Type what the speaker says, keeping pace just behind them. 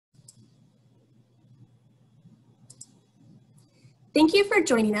Thank you for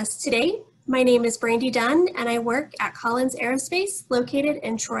joining us today. My name is Brandy Dunn and I work at Collins Aerospace located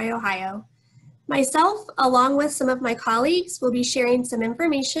in Troy, Ohio. Myself, along with some of my colleagues, will be sharing some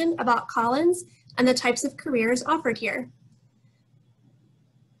information about Collins and the types of careers offered here.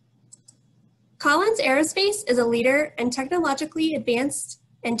 Collins Aerospace is a leader in technologically advanced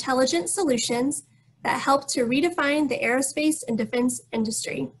intelligent solutions that help to redefine the aerospace and defense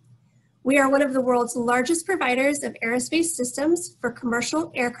industry. We are one of the world's largest providers of aerospace systems for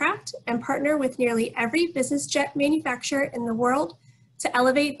commercial aircraft and partner with nearly every business jet manufacturer in the world to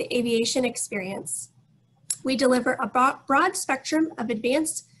elevate the aviation experience. We deliver a broad spectrum of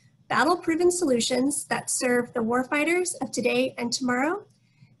advanced battle-proven solutions that serve the warfighters of today and tomorrow,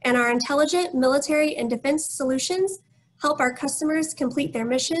 and our intelligent military and defense solutions help our customers complete their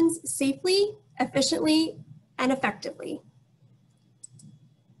missions safely, efficiently, and effectively.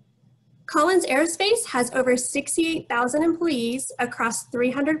 Collins Aerospace has over 68,000 employees across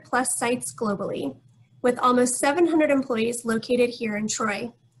 300 plus sites globally, with almost 700 employees located here in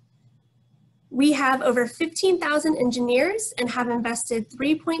Troy. We have over 15,000 engineers and have invested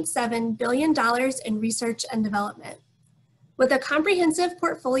 $3.7 billion in research and development. With a comprehensive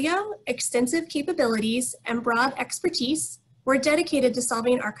portfolio, extensive capabilities, and broad expertise, we're dedicated to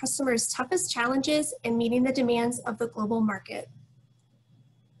solving our customers' toughest challenges and meeting the demands of the global market.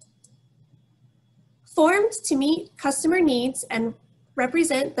 Formed to meet customer needs and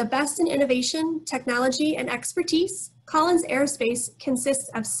represent the best in innovation, technology, and expertise, Collins Aerospace consists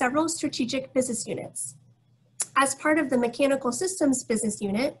of several strategic business units. As part of the Mechanical Systems business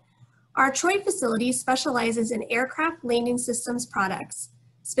unit, our Troy facility specializes in aircraft landing systems products,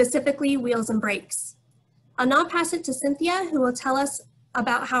 specifically wheels and brakes. I'll now pass it to Cynthia, who will tell us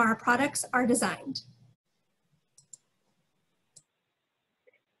about how our products are designed.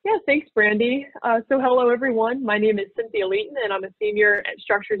 Yeah, thanks, Brandy. So hello, everyone. My name is Cynthia Leeton, and I'm a senior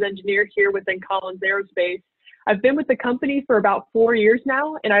structures engineer here within Collins Aerospace. I've been with the company for about 4 years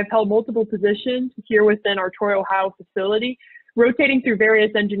now, and I've held multiple positions here within our Troy, Ohio facility, rotating through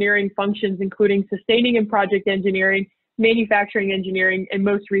various engineering functions, including sustaining and project engineering, manufacturing engineering, and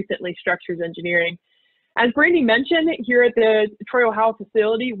most recently, structures engineering. As Brandy mentioned, here at the Troy, Ohio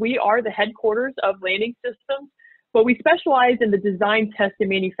facility, we are the headquarters of landing systems, but we specialize in the design, test, and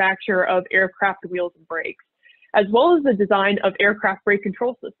manufacture of aircraft wheels and brakes, as well as the design of aircraft brake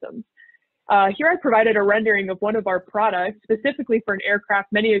control systems. Here I provided a rendering of one of our products, specifically for an aircraft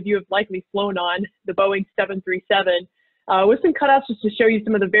many of you have likely flown on, the Boeing 737, with some cutouts just to show you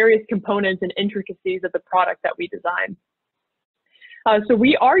some of the various components and intricacies of the product that we design. So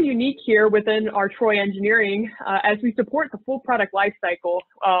we are unique here within our Troy engineering as we support the full product lifecycle,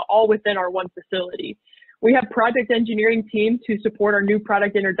 all within our one facility. We have project engineering teams who support our new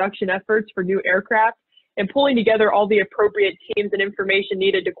product introduction efforts for new aircraft and pulling together all the appropriate teams and information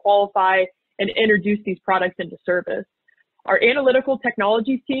needed to qualify and introduce these products into service. Our analytical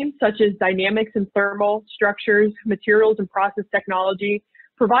technologies teams, such as dynamics and thermal, structures, materials, and process technology,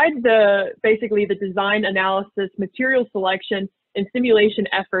 provide basically the design analysis, material selection, and simulation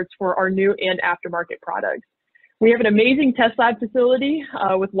efforts for our new and aftermarket products. We have an amazing test lab facility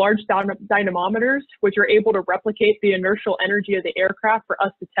with large dynamometers, which are able to replicate the inertial energy of the aircraft for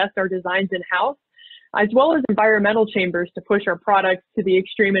us to test our designs in-house, as well as environmental chambers to push our products to the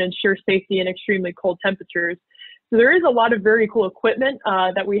extreme and ensure safety in extremely cold temperatures. So there is a lot of very cool equipment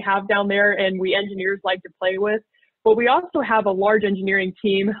that we have down there and we engineers like to play with, but we also have a large engineering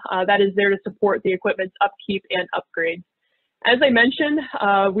team that is there to support the equipment's upkeep and upgrades. As I mentioned,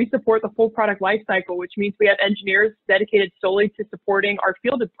 we support the full product lifecycle, which means we have engineers dedicated solely to supporting our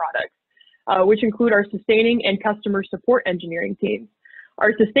fielded products, which include our sustaining and customer support engineering teams.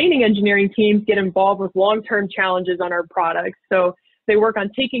 Our sustaining engineering teams get involved with long-term challenges on our products. So they work on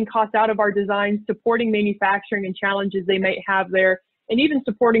taking costs out of our designs, supporting manufacturing and challenges they might have there, and even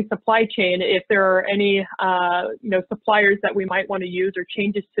supporting supply chain if there are any suppliers that we might want to use or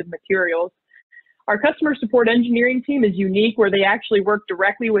changes to the materials. Our customer support engineering team is unique where they actually work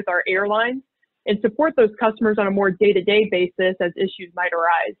directly with our airlines and support those customers on a more day-to-day basis as issues might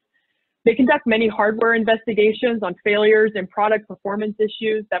arise. They conduct many hardware investigations on failures and product performance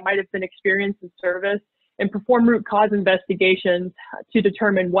issues that might have been experienced in service and perform root cause investigations to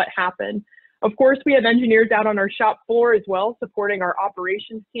determine what happened. Of course, we have engineers out on our shop floor as well, supporting our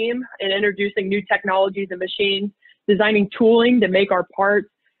operations team and introducing new technologies and machines, designing tooling to make our parts,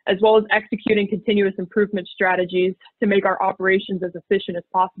 as well as executing continuous improvement strategies to make our operations as efficient as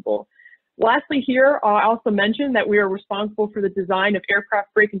possible. Lastly here, I'll also mention that we are responsible for the design of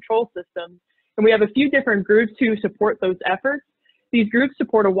aircraft brake control systems, and we have a few different groups who support those efforts. These groups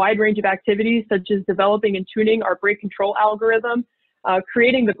support a wide range of activities such as developing and tuning our brake control algorithm,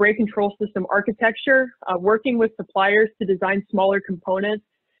 creating the brake control system architecture, working with suppliers to design smaller components,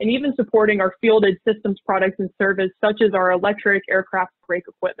 and even supporting our fielded systems products and service, such as our electric aircraft brake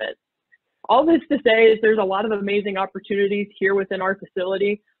equipment. All this to say is there's a lot of amazing opportunities here within our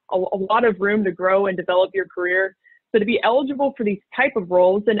facility, a lot of room to grow and develop your career. So to be eligible for these type of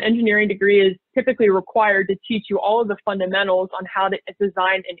roles, an engineering degree is typically required to teach you all of the fundamentals on how to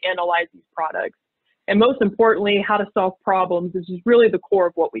design and analyze these products. And most importantly, how to solve problems, which is really the core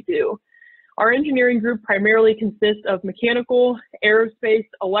of what we do. Our engineering group primarily consists of mechanical, aerospace,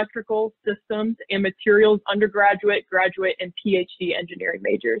 electrical, systems, and materials undergraduate, graduate, and PhD engineering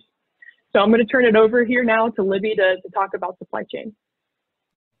majors. So I'm going to turn it over here now to Libby to talk about supply chain.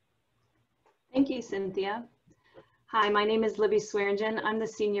 Thank you, Cynthia. Hi, my name is Libby Swearingen. I'm the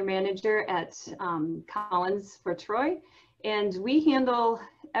senior manager at Collins for Troy, and we handle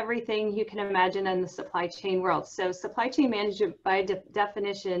everything you can imagine in the supply chain world. So supply chain management by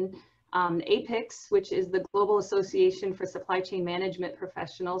definition, APICS, which is the Global Association for Supply Chain Management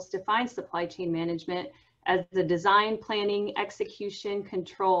Professionals, defines supply chain management as the design, planning, execution,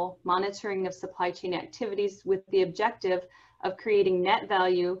 control, monitoring of supply chain activities with the objective of creating net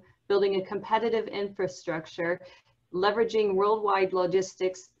value, building a competitive infrastructure, leveraging worldwide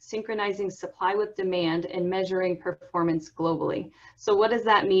logistics, synchronizing supply with demand, and measuring performance globally. So what does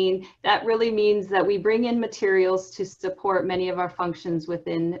that mean? That really means that we bring in materials to support many of our functions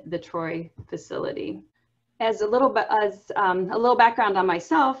within the Troy facility. As a little background on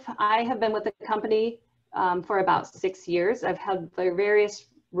myself, I have been with the company for about 6 years. I've had various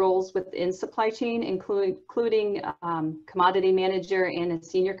roles within supply chain, including commodity manager and a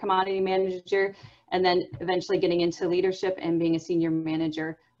senior commodity manager, and then eventually getting into leadership and being a senior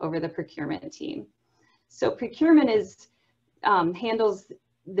manager over the procurement team. So procurement handles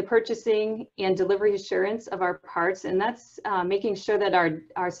the purchasing and delivery assurance of our parts, and that's making sure that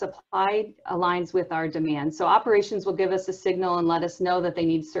our supply aligns with our demand. So operations will give us a signal and let us know that they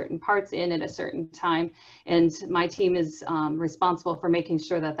need certain parts in at a certain time, and my team is responsible for making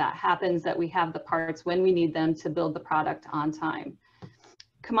sure that that happens, that we have the parts when we need them to build the product on time.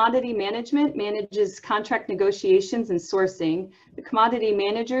 Commodity management manages contract negotiations and sourcing. The commodity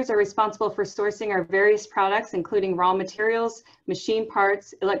managers are responsible for sourcing our various products, including raw materials, machine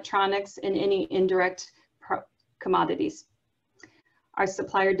parts, electronics, and any indirect commodities. Our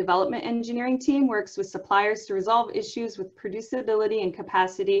supplier development engineering team works with suppliers to resolve issues with producibility and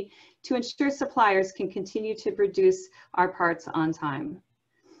capacity to ensure suppliers can continue to produce our parts on time.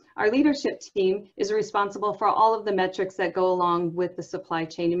 Our leadership team is responsible for all of the metrics that go along with the supply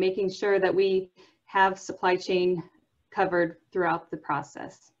chain and making sure that we have supply chain covered throughout the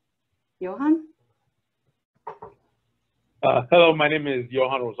process. Johan? Hello, my name is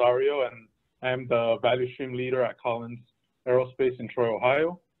Johan Rosario, and I'm the value stream leader at Collins Aerospace in Troy,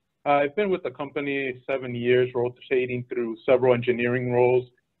 Ohio. I've been with the company 7 years, rotating through several engineering roles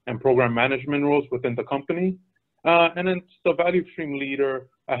and program management roles within the company. And as the value stream leader,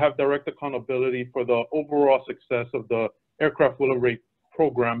 I have direct accountability for the overall success of the aircraft wheel rate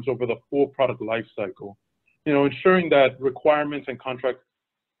programs over the full product life cycle. You know, ensuring that requirements and contract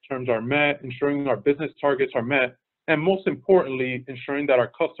terms are met, ensuring our business targets are met, and most importantly, ensuring that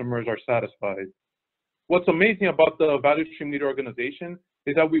our customers are satisfied. What's amazing about the value stream leader organization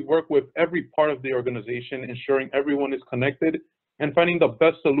is that we work with every part of the organization, ensuring everyone is connected and finding the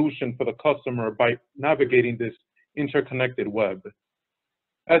best solution for the customer by navigating this interconnected web.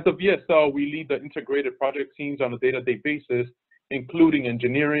 As the VSL, we lead the integrated project teams on a day-to-day basis, including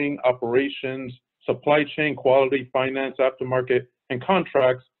engineering, operations, supply chain, quality, finance, aftermarket, and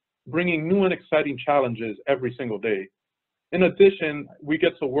contracts, bringing new and exciting challenges every single day. In addition, we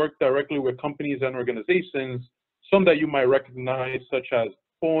get to work directly with companies and organizations, some that you might recognize, such as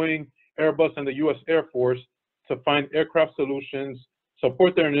Boeing, Airbus, and the US Air Force, to find aircraft solutions,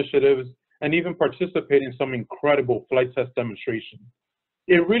 support their initiatives, and even participate in some incredible flight test demonstrations.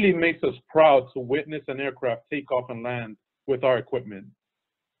 It really makes us proud to witness an aircraft take off and land with our equipment.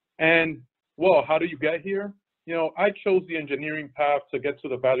 And, well, how do you get here? You know, I chose the engineering path to get to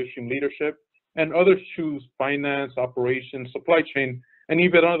the value stream leadership, and others choose finance, operations, supply chain, and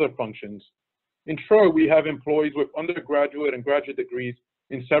even other functions. In Troy, we have employees with undergraduate and graduate degrees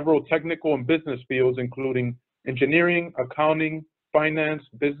in several technical and business fields, including engineering, accounting, finance,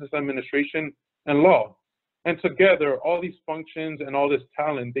 business administration, and law. And together, all these functions and all this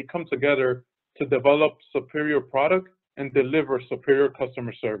talent, they come together to develop superior product and deliver superior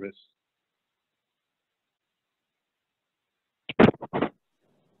customer service.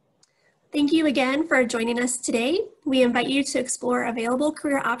 Thank you again for joining us today. We invite you to explore available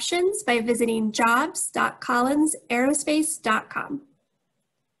career options by visiting jobs.collinsaerospace.com.